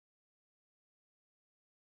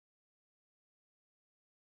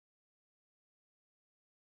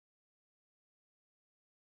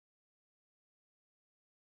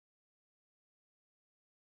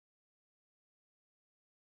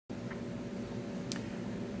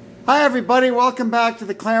Hi everybody, welcome back to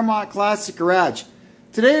the Claremont Classic Garage.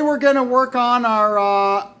 Today we're going to work on our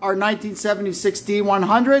 1976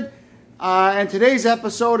 D100 and today's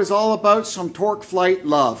episode is all about some torque flight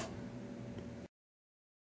love.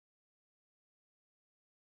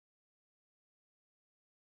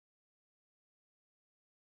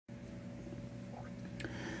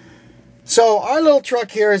 So our little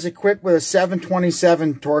truck here is equipped with a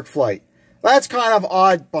 727 torque flight. That's kind of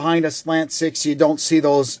odd behind a slant 6. You don't see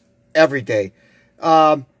those every day.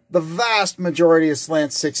 The vast majority of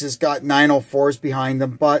slant 6s got 904s behind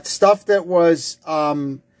them, but stuff that was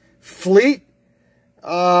fleet,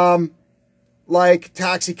 like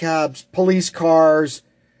taxi cabs, police cars,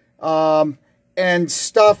 and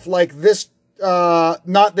stuff like this,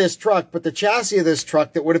 not this truck, but the chassis of this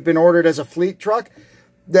truck that would have been ordered as a fleet truck,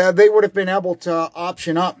 they would have been able to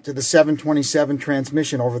option up to the 727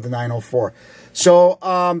 transmission over the 904.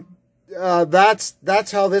 So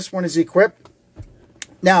that's how this one is equipped.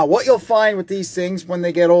 Now, what you'll find with these things when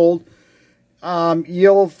they get old,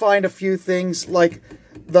 you'll find a few things like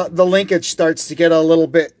the linkage starts to get a little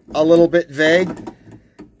bit vague,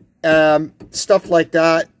 stuff like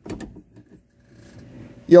that.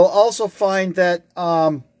 You'll also find that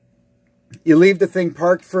you leave the thing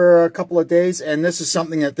parked for a couple of days, and this is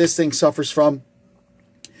something that this thing suffers from,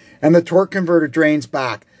 and the torque converter drains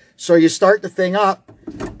back. So you start the thing up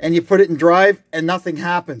and you put it in drive and nothing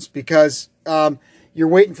happens because you're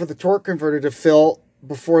waiting for the torque converter to fill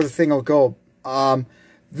before the thing will go.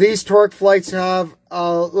 These torque flights have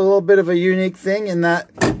a little bit of a unique thing in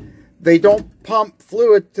that they don't pump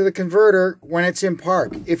fluid to the converter when it's in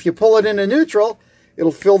park. If you pull it into neutral,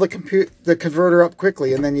 it'll fill the converter up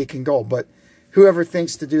quickly and then you can go. But whoever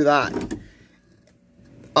thinks to do that.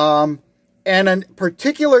 And a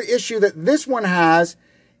particular issue that this one has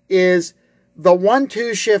is the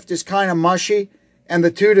 1-2 shift is kind of mushy and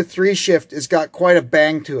the 2-3 shift has got quite a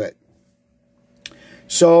bang to it.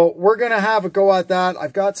 So we're going to have a go at that.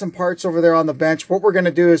 I've got some parts over there on the bench. What we're going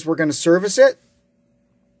to do is we're going to service it.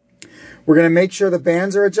 We're going to make sure the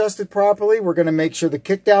bands are adjusted properly. We're going to make sure the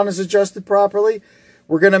kickdown is adjusted properly.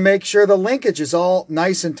 We're going to make sure the linkage is all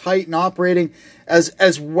nice and tight and operating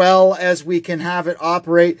as well as we can have it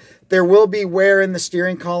operate. There will be wear in the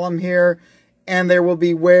steering column here, and there will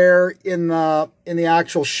be wear in the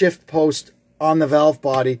actual shift post on the valve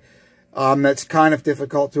body. That's kind of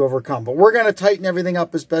difficult to overcome. But we're going to tighten everything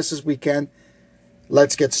up as best as we can.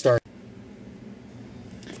 Let's get started.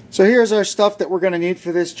 So here's our stuff that we're going to need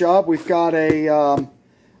for this job. We've got a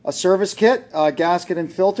service kit, a gasket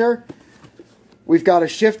and filter. We've got a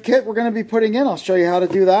shift kit we're going to be putting in. I'll show you how to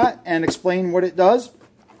do that and explain what it does.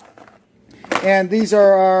 And these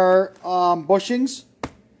are our bushings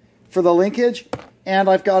for the linkage. And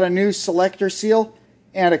I've got a new selector seal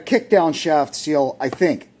and a kickdown shaft seal, I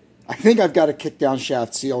think. I think I've got a kickdown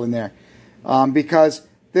shaft seal in there because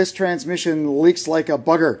this transmission leaks like a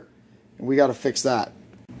bugger. And we got to fix that.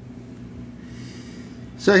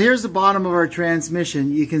 So here's the bottom of our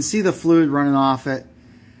transmission. You can see the fluid running off it.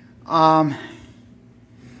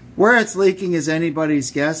 Where it's leaking is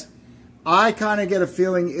anybody's guess. I kind of get a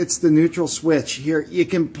feeling it's the neutral switch. Here, you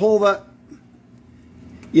can pull that.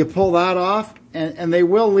 You pull that off, and they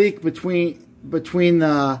will leak between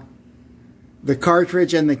the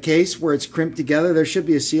cartridge and the case where it's crimped together. There should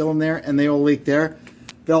be a seal in there, and they will leak there.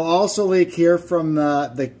 They'll also leak here from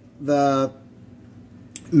the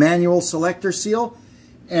manual selector seal.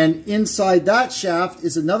 And inside that shaft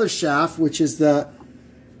is another shaft, which is the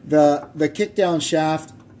kickdown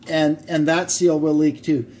shaft, and that seal will leak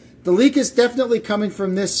too. The leak is definitely coming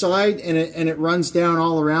from this side, and it runs down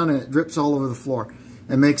all around, and it drips all over the floor.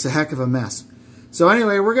 It makes a heck of a mess. So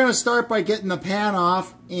anyway, we're going to start by getting the pan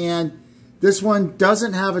off, and this one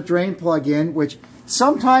doesn't have a drain plug in, which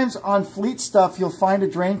sometimes on fleet stuff you'll find a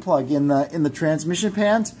drain plug in the transmission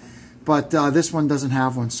pans, but this one doesn't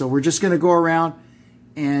have one. So we're just going to go around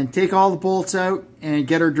and take all the bolts out and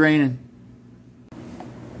get her draining.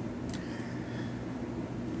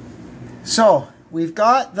 So we've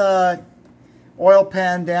got the oil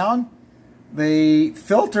pan down, the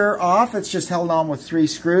filter off. It's just held on with 3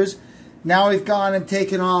 screws. Now we've gone and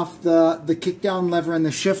taken off the kickdown lever and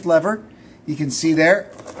the shift lever. You can see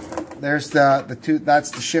there's the two.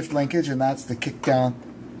 That's the shift linkage and that's the kickdown.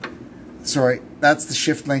 Sorry, that's the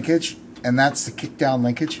shift linkage and that's the kickdown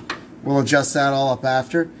linkage. We'll adjust that all up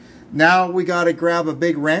after. Now we got to grab a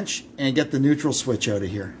big wrench and get the neutral switch out of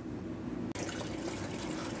here.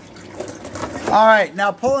 All right,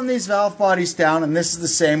 now pulling these valve bodies down, and this is the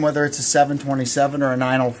same whether it's a 727 or a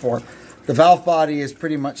 904. The valve body is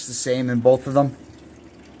pretty much the same in both of them.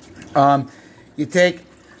 You take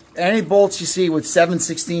any bolts you see with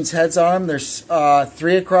 7/16 heads on them, there's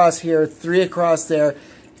 3 across here, 3 across there,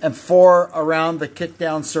 and 4 around the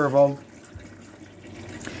kickdown servo.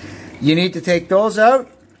 You need to take those out,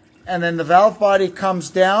 and then the valve body comes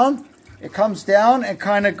down. It comes down and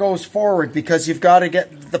kind of goes forward because you've got to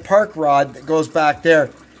get the park rod that goes back there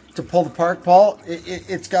to pull the park ball.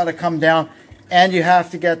 It's got to come down, and you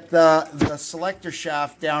have to get the selector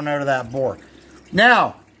shaft down out of that bore.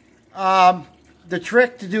 Now, the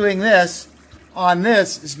trick to doing this on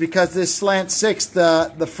this is because this slant 6,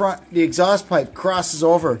 the exhaust pipe crosses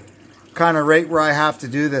over kind of right where I have to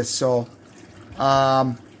do this. So,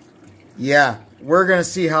 yeah, we're going to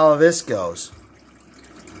see how this goes.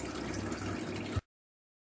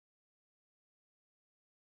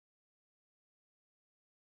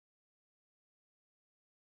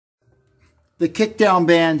 The kickdown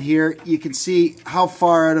band here, you can see how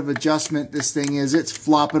far out of adjustment this thing is. It's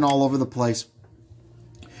flopping all over the place.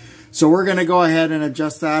 So we're going to go ahead and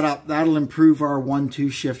adjust that up. That'll improve our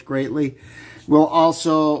 1-2 shift greatly. We'll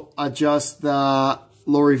also adjust the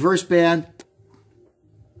low reverse band.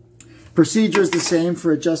 Procedure is the same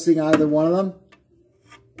for adjusting either one of them.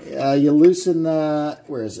 You loosen the,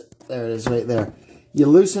 where is it? There it is right there. You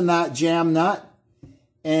loosen that jam nut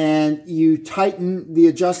and you tighten the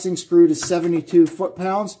adjusting screw to 72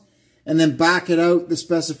 foot-pounds and then back it out the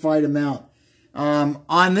specified amount.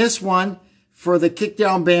 On this one, for the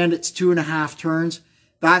kickdown band, it's 2.5 turns.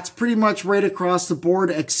 That's pretty much right across the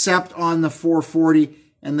board except on the 440,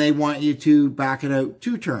 and they want you to back it out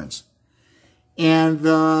 2 turns. And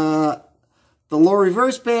the low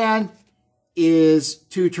reverse band is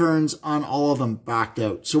 2 turns on all of them backed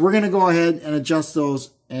out. So we're going to go ahead and adjust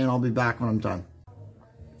those, and I'll be back when I'm done.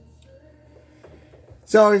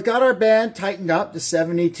 So we've got our band tightened up to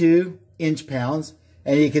 72 inch-pounds,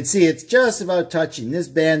 and you can see it's just about touching. This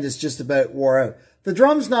band is just about wore out. The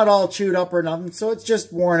drum's not all chewed up or nothing, so it's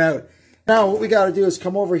just worn out. Now what we got to do is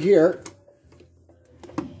come over here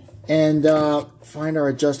and find our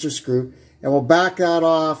adjuster screw, and we'll back that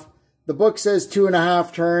off. The book says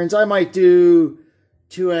 2.5 turns. I might do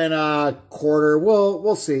 2.25.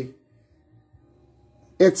 We'll see.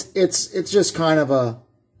 It's just kind of a,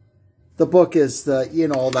 the book is the, you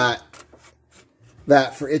know, that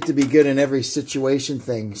for it to be good in every situation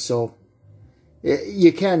thing. So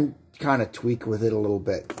you can kind of tweak with it a little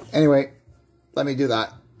bit. Anyway, let me do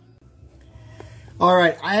that. All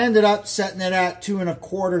right, I ended up setting it at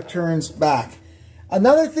 2.25 turns back.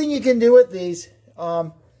 Another thing you can do with these,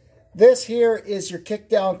 this here is your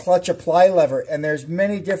kickdown clutch apply lever, and there's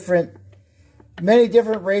many different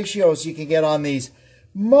ratios you can get on these.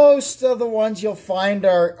 Most of the ones you'll find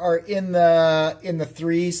are in the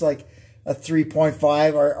threes, like a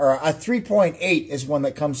 3.5 or a 3.8 is one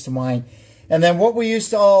that comes to mind. And then what we used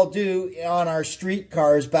to all do on our street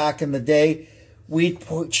cars back in the day, we'd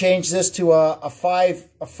change this to a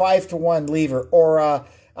 5-to-1 lever, or a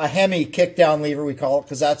Hemi kickdown lever, we call it,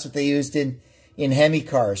 because that's what they used in Hemi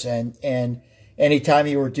cars. And anytime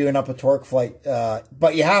you were doing up a torque flight,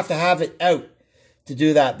 but you have to have it out to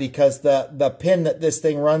do that, because the pin that this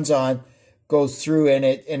thing runs on goes through, and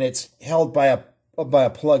it's held by a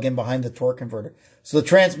plug in behind the torque converter. So the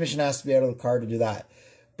transmission has to be out of the car to do that.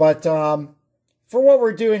 But for what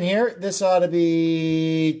we're doing here, this ought to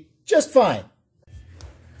be just fine.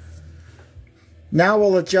 Now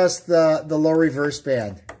we'll adjust the low reverse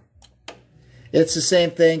band. It's the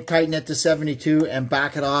same thing. Tighten it to 72 and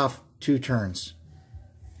back it off 2 turns.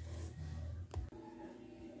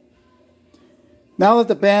 Now that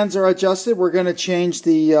the bands are adjusted, we're going to change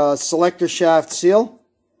the selector shaft seal.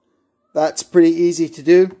 That's pretty easy to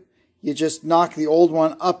do. You just knock the old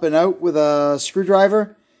one up and out with a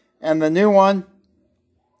screwdriver, and the new one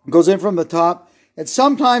goes in from the top. And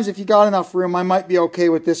sometimes if you got enough room, I might be okay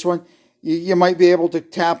with this one. You might be able to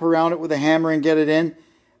tap around it with a hammer and get it in.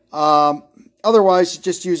 Otherwise, you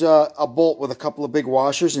just use a bolt with a couple of big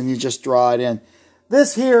washers and you just draw it in.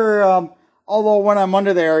 This here, although when I'm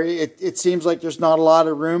under there, it seems like there's not a lot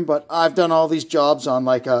of room, but I've done all these jobs on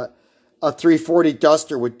like a 340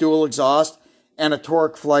 Duster with dual exhaust and a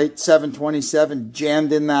Torque Flight 727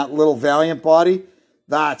 jammed in that little Valiant body.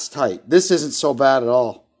 That's tight. This isn't so bad at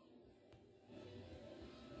all.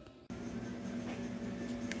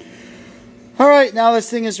 All right, now this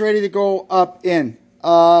thing is ready to go up in.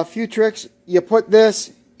 A few tricks. You put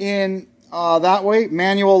this in that way,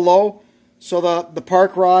 manual low, so the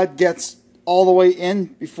park rod gets all the way in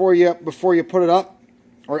before you put it up,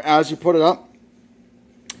 or as you put it up.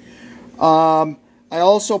 I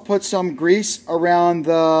also put some grease around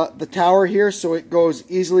the tower here so it goes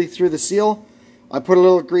easily through the seal. I put a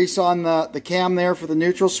little grease on the cam there for the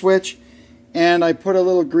neutral switch, and I put a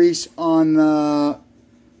little grease on the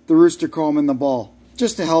rooster comb in the ball,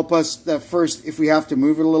 just to help us at first if we have to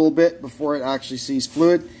move it a little bit before it actually sees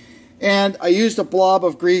fluid. And I used a blob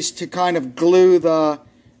of grease to kind of glue the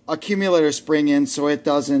accumulator spring in so it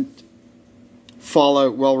doesn't fall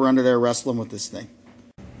out while we're under there wrestling with this thing.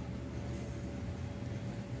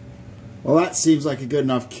 Well, that seems like a good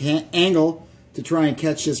enough angle to try and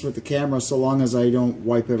catch this with the camera, so long as I don't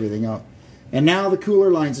wipe everything out. And now the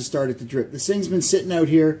cooler lines have started to drip. This thing's been sitting out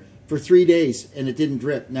here for 3 days and it didn't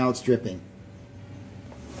drip. Now it's dripping.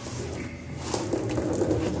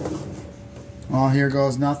 Oh, here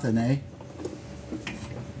goes nothing, eh?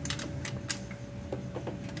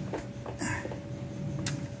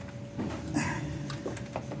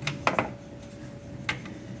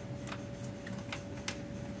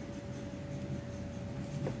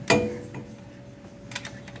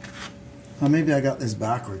 Oh, maybe I got this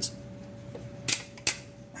backwards.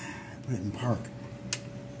 Put it in park.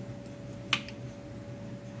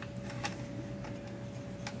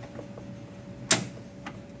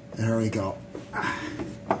 There we go.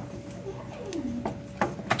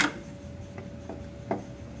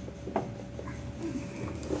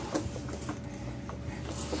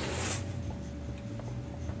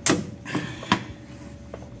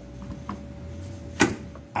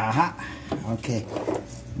 Aha. Okay.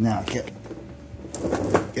 Now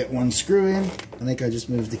get one screw in. I think I just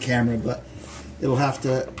moved the camera, but it'll have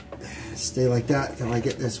to stay like that until I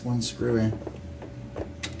get this one screw in.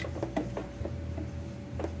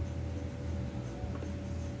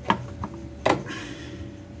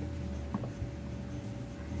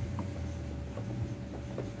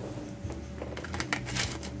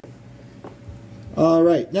 All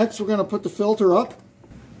right, next we're going to put the filter up.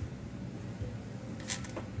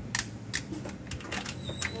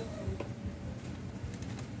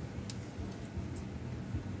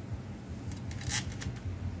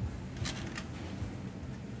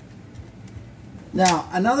 Now,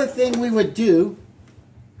 another thing we would do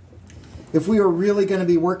if we were really going to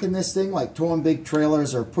be working this thing, like towing big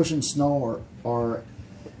trailers or pushing snow or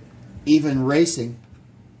even racing,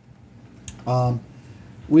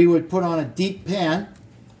 we would put on a deep pan,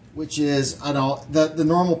 which is, I don't know, the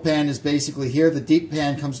normal pan is basically here. The deep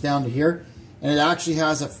pan comes down to here, and it actually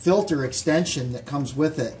has a filter extension that comes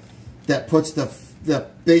with it that puts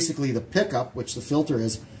basically the pickup, which the filter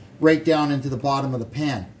is, right down into the bottom of the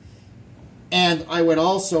pan. And I would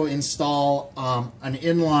also install an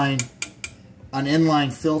inline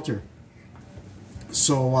filter.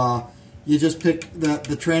 So you just pick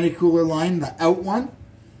the tranny cooler line, the out one,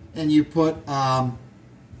 and you put a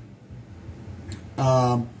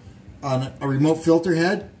remote filter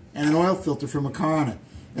head and an oil filter from a car on it.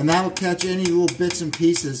 And that'll catch any little bits and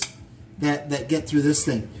pieces that get through this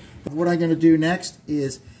thing. What I'm going to do next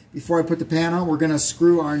is, before I put the pan on, we're going to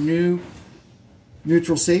screw our new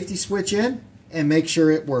neutral safety switch in and make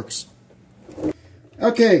sure it works.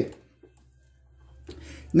 Okay,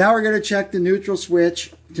 now we're going to check the neutral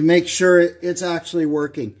switch to make sure it's actually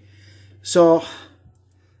working. So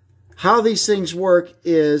how these things work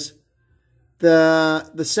is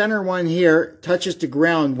the center one here touches to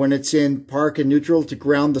ground when it's in park and neutral to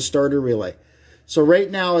ground the starter relay. So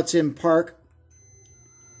right now it's in park.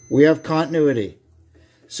 We have continuity.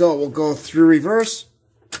 So we'll go through reverse,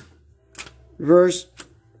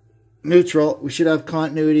 neutral. We should have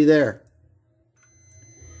continuity there.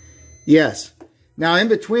 Yes. Now in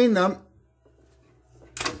between them,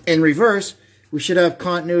 in reverse, we should have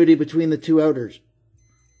continuity between the two outers.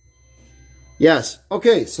 Yes.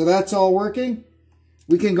 Okay, so that's all working.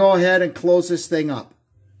 We can go ahead and close this thing up.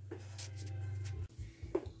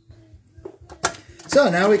 So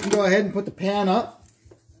now we can go ahead and put the pan up.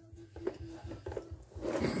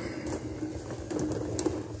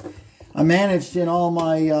 I managed in all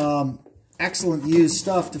my excellent used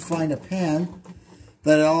stuff to find a pan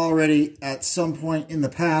that I already, at some point in the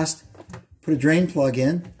past, put a drain plug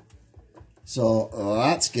in. So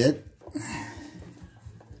that's good.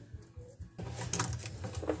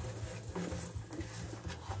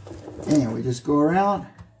 And we just go around.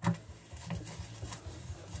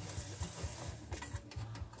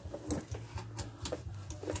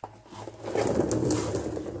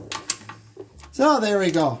 So there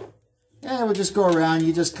we go. And we'll just go around.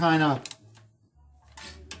 You just kind of,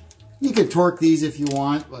 you can torque these if you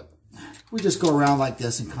want, but we just go around like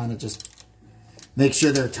this and kind of just make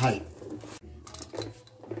sure they're tight.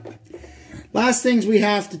 Last things we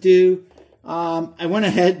have to do, I went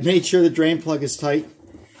ahead and made sure the drain plug is tight.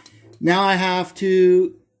 Now I have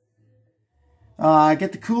to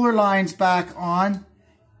get the cooler lines back on,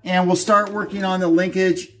 and we'll start working on the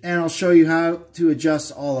linkage, and I'll show you how to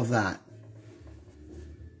adjust all of that.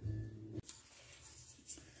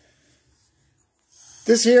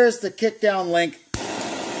 This here is the kickdown link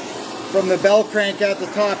from the bell crank at the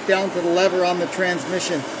top down to the lever on the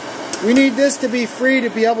transmission. We need this to be free to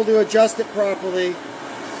be able to adjust it properly.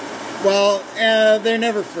 Well, they're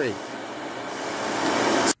never free.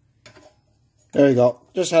 There you go.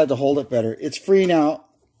 Just had to hold it better. It's free now.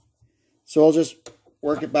 So I'll just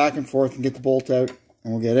work it back and forth and get the bolt out,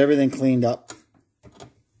 and we'll get everything cleaned up.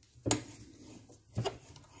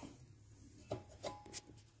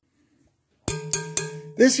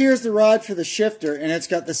 This here's the rod for the shifter, and it's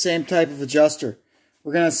got the same type of adjuster.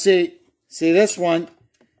 We're going to see this one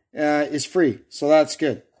is free, so that's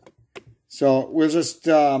good. So we'll just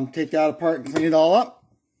take that apart and clean it all up,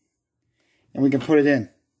 and we can put it in.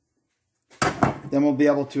 Then we'll be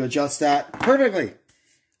able to adjust that perfectly.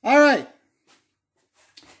 All right.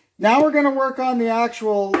 Now we're going to work on the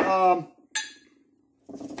actual,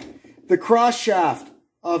 the cross shaft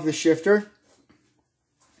of the shifter.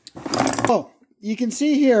 Oh, you can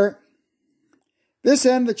see here, this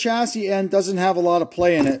end, the chassis end, doesn't have a lot of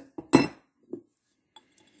play in it.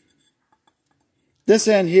 This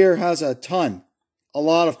end here has a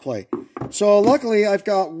lot of play. So luckily I've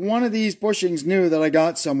got one of these bushings new that I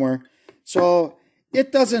got somewhere. So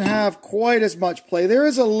it doesn't have quite as much play. There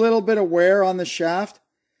is a little bit of wear on the shaft.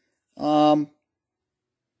 So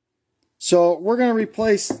we're going to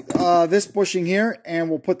replace this bushing here, and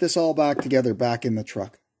we'll put this all back together back in the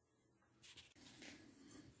truck.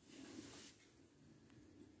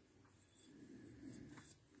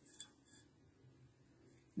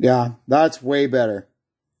 Yeah, that's way better.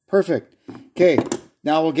 Perfect. Okay,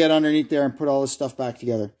 now we'll get underneath there and put all this stuff back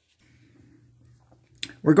together.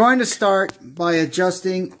 We're going to start by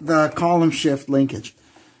adjusting the column shift linkage.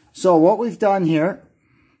 So what we've done here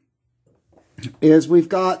is we've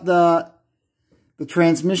got the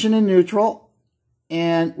transmission in neutral,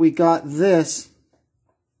 and we got this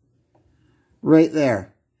right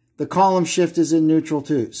there. The column shift is in neutral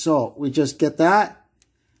too. So we just get that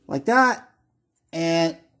like that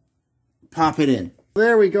and pop it in.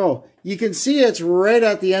 There we go. You can see it's right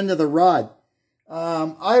at the end of the rod.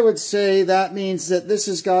 I would say that means that this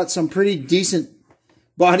has got some pretty decent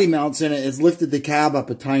body mounts in it. It's lifted the cab up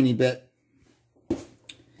a tiny bit.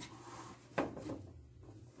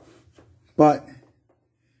 But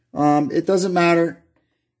it doesn't matter.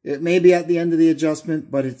 It may be at the end of the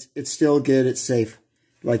adjustment, but it's still good. It's safe.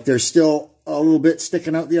 Like there's still a little bit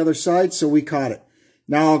sticking out the other side, so we caught it.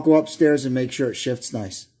 Now I'll go upstairs and make sure it shifts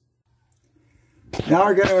nice. Now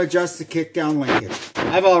we're going to adjust the kickdown linkage.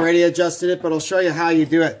 I've already adjusted it, but I'll show you how you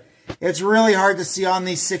do it. It's really hard to see on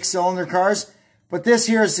these 6-cylinder cars, but this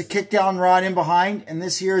here is the kickdown rod in behind, and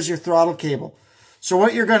this here is your throttle cable. So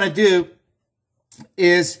what you're going to do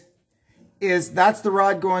is that's the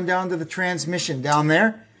rod going down to the transmission down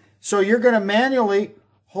there. So you're going to manually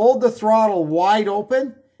hold the throttle wide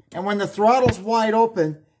open, and when the throttle's wide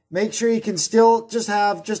open, make sure you can still just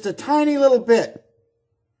have just a tiny little bit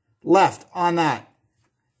left on that,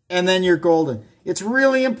 and then you're golden. It's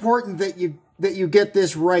really important that you get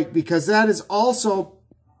this right, because that is also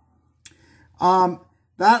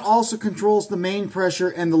controls the main pressure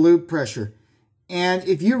and the lube pressure. And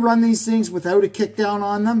if you run these things without a kickdown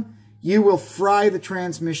on them, you will fry the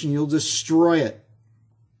transmission. You'll destroy it.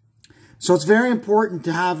 So it's very important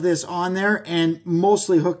to have this on there and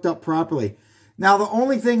mostly hooked up properly. Now the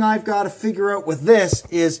only thing I've got to figure out with this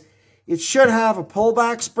is it should have a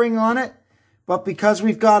pullback spring on it, but because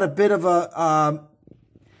we've got a bit of a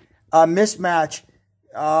mismatch,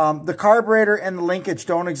 the carburetor and the linkage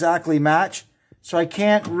don't exactly match, so I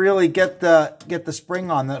can't really get the spring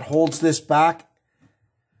on that holds this back.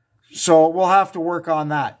 So we'll have to work on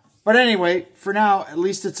that. But anyway, for now, at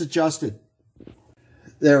least it's adjusted.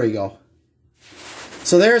 There we go.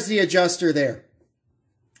 So there's the adjuster there.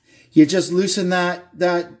 You just loosen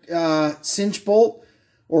that cinch bolt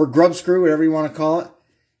or grub screw, whatever you want to call it.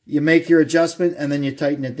 You make your adjustment and then you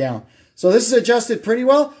tighten it down. So this is adjusted pretty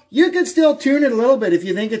well. You could still tune it a little bit. If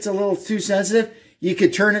you think it's a little too sensitive, you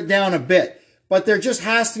could turn it down a bit. But there just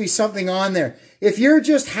has to be something on there. If you're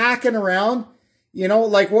just hacking around, you know,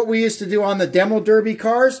 like what we used to do on the demo derby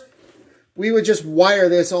cars, we would just wire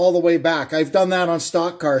this all the way back. I've done that on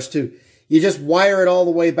stock cars too. You just wire it all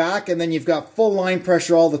the way back, and then you've got full line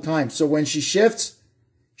pressure all the time. So when she shifts,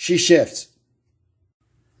 she shifts.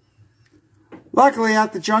 Luckily,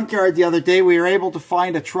 at the junkyard the other day, we were able to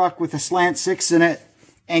find a truck with a slant 6 in it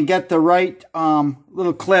and get the right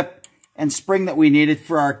little clip and spring that we needed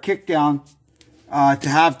for our kickdown to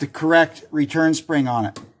have the correct return spring on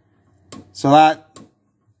it. So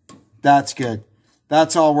that's good.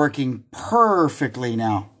 That's all working perfectly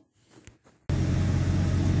now.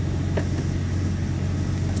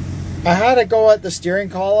 I had a go at the steering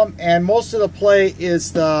column, and most of the play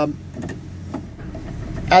is at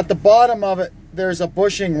the bottom of it. There's a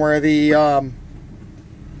bushing where the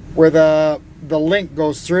link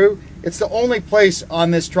goes through. It's the only place on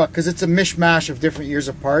this truck, because it's a mishmash of different years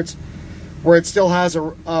of parts, where it still has a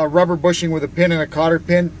rubber bushing with a pin and a cotter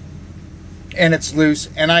pin, and it's loose,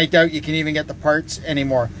 and I doubt you can even get the parts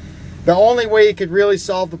anymore. The only way you could really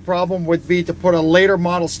solve the problem would be to put a later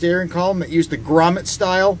model steering column that used the grommet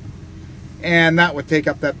style, and that would take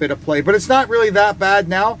up that bit of play. But it's not really that bad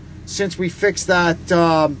now, since we fixed that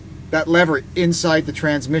that lever inside the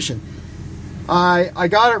transmission. I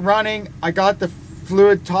got it running. I got the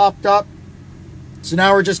fluid topped up. So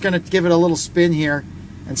now we're just going to give it a little spin here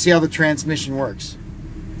and see how the transmission works.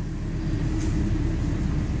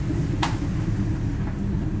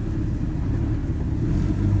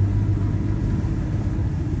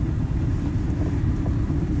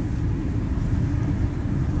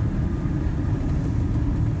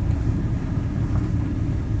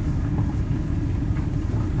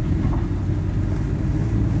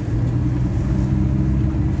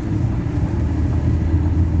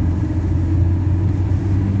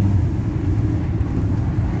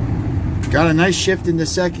 Got a nice shift in the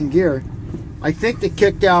second gear. I think the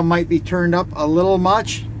kickdown might be turned up a little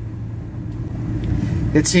much.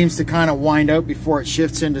 It seems to kind of wind out before it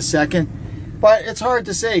shifts into second. But it's hard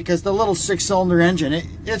to say, because the little 6-cylinder engine,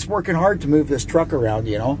 it's working hard to move this truck around,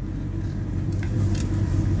 you know.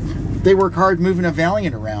 They work hard moving a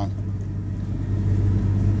Valiant around.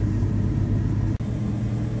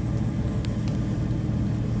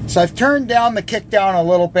 So I've turned down the kickdown a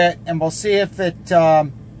little bit, and we'll see if it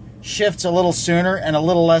shifts a little sooner and a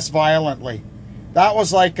little less violently. That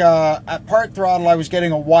was like at part throttle, I was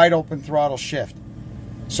getting a wide open throttle shift.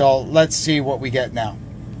 So let's see what we get now.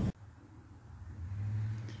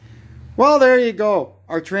 Well, there you go.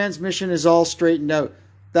 Our transmission is all straightened out.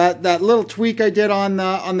 That little tweak I did on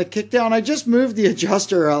the kickdown, I just moved the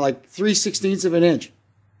adjuster like 3/16 of an inch.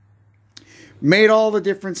 Made all the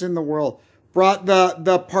difference in the world. Brought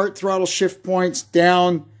the part throttle shift points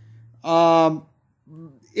down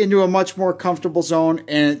into a much more comfortable zone,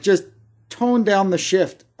 and it just toned down the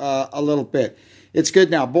shift a little bit. It's good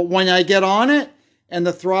now. But when I get on it and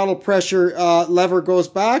the throttle pressure lever goes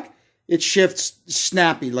back, it shifts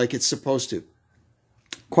snappy like it's supposed to.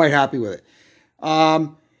 Quite happy with it.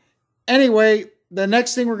 Anyway, the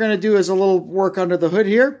next thing we're going to do is a little work under the hood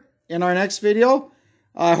here in our next video.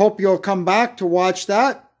 I hope you'll come back to watch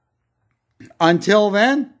that. Until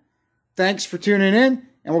then, thanks for tuning in,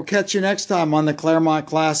 and we'll catch you next time on the Claremont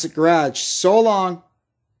Classic Garage. So long.